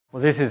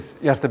Well, this is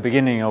just the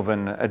beginning of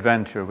an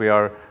adventure. We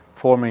are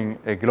forming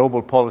a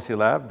global policy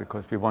lab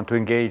because we want to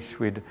engage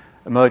with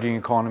emerging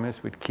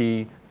economies, with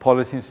key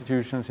policy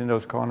institutions in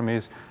those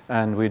economies,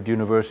 and with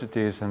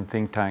universities and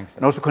think tanks,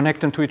 and also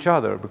connect them to each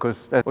other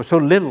because there was so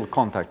little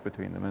contact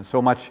between them and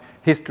so much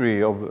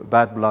history of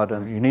bad blood,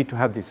 and you need to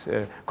have these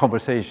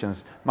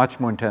conversations much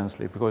more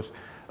intensely because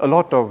a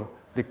lot of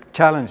the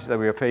challenges that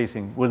we are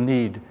facing will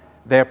need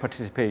their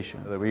participation.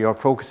 We are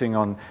focusing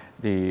on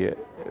the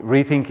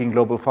rethinking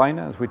global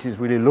finance, which is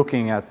really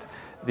looking at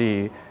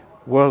the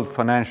world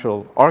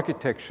financial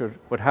architecture,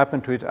 what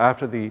happened to it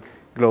after the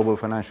global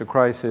financial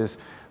crisis,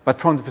 but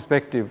from the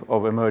perspective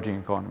of emerging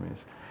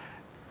economies.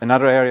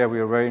 Another area we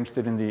are very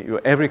interested in,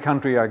 every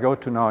country I go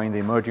to now in the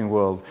emerging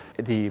world,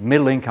 the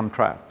middle income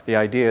trap, the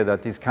idea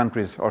that these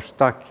countries are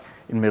stuck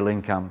in middle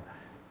income.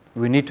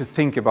 We need to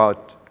think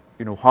about,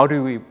 how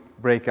do we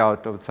break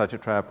out of such a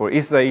trap, or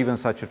is there even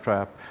such a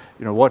trap?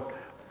 What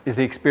is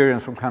the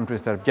experience from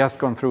countries that have just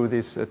gone through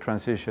this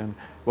transition?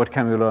 What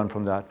can we learn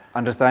from that?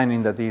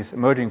 Understanding that these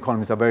emerging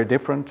economies are very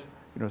different.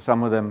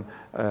 Some of them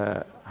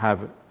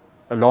have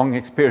a long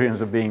experience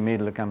of being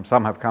middle income.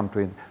 Some have come to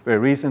it very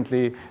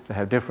recently. They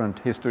have different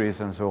histories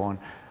and so on.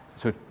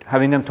 So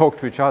having them talk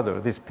to each other,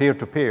 this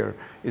peer-to-peer,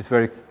 is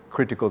very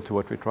critical to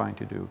what we're trying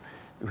to do.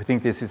 We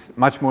think this is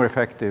much more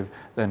effective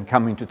than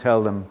coming to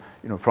tell them,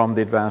 from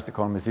the advanced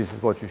economies, this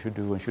is what you should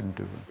do and shouldn't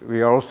do.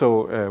 We are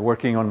also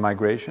working on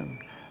migration.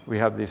 We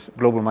have this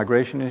Global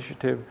Migration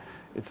Initiative.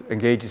 It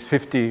engages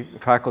 50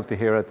 faculty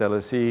here at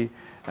LSE,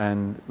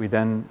 and we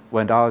then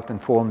went out and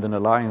formed an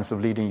alliance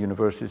of leading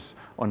universities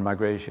on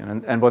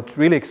migration. And what's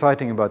really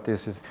exciting about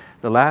this is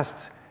the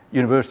last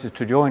universities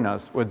to join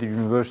us were the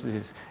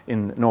universities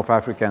in North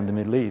Africa and the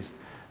Middle East,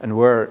 and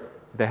where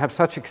they have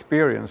such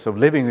experience of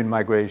living with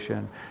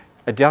migration,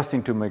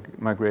 adjusting to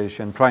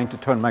migration, trying to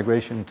turn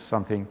migration into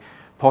something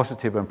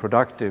positive and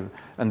productive.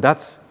 And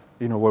that's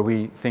where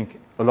we think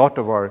a lot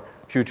of our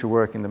future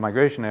work in the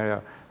migration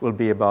area will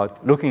be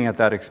about looking at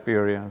that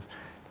experience.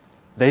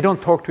 They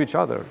don't talk to each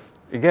other.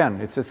 Again,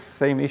 it's the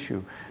same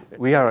issue.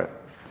 We are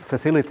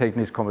facilitating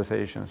these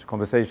conversations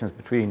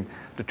between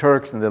the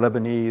Turks and the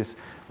Lebanese,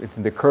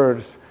 between the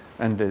Kurds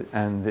and the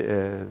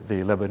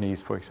Lebanese,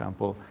 for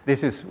example.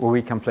 This is where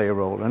we can play a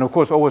role. And of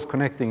course, always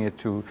connecting it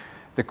to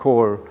the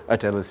core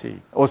at LSE.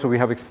 Also, we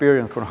have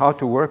experience for how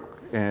to work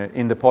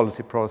in the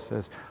policy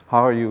process,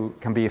 how you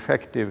can be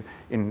effective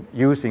in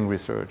using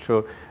research.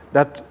 So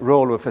that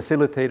role of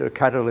facilitator,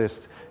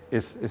 catalyst,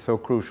 is so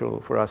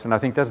crucial for us. And I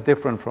think that's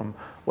different from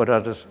what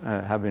others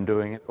have been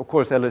doing. Of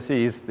course, LSE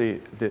is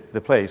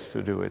the place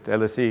to do it.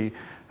 LSE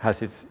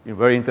has its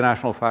very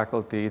international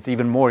faculty. It's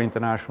even more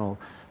international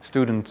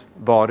student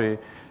body.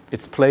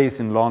 Its place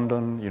in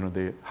London,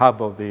 the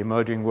hub of the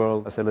emerging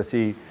world, as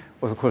LSE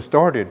was, of course,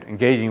 started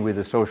engaging with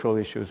the social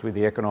issues, with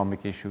the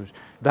economic issues.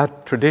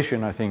 That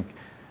tradition, I think,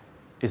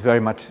 is very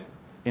much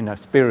in a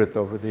spirit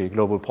of the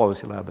Global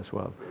Policy Lab as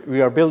well.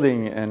 We are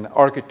building an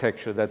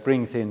architecture that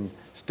brings in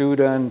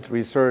students,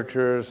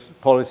 researchers,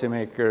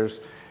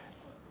 policymakers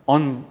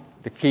on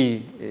the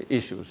key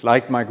issues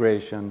like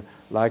migration,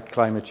 like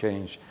climate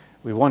change.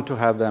 We want to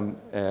have them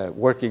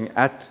working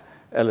at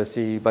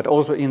LSE, but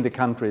also in the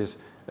countries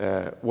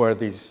where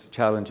these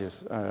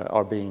challenges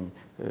are being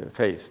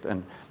faced.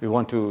 And we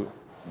want to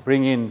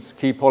bring in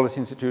key policy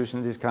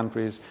institutions in these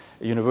countries,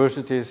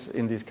 universities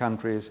in these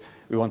countries.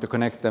 We want to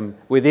connect them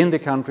within the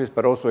countries,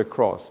 but also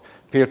across.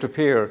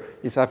 Peer-to-peer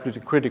is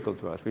absolutely critical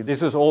to us.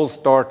 This was all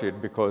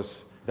started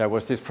because there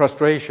was this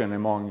frustration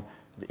among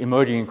the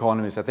emerging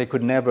economies that they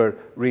could never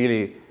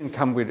really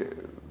come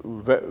with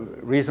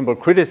reasonable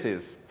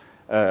criticism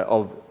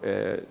of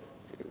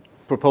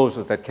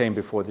proposals that came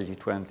before the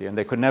G20, and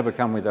they could never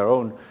come with their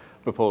own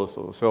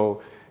proposal.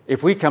 So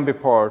if we can be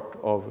part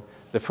of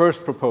the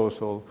first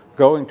proposal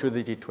going to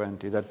the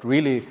G20 that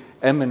really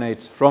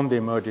emanates from the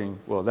emerging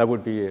world, that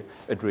would be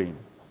a dream.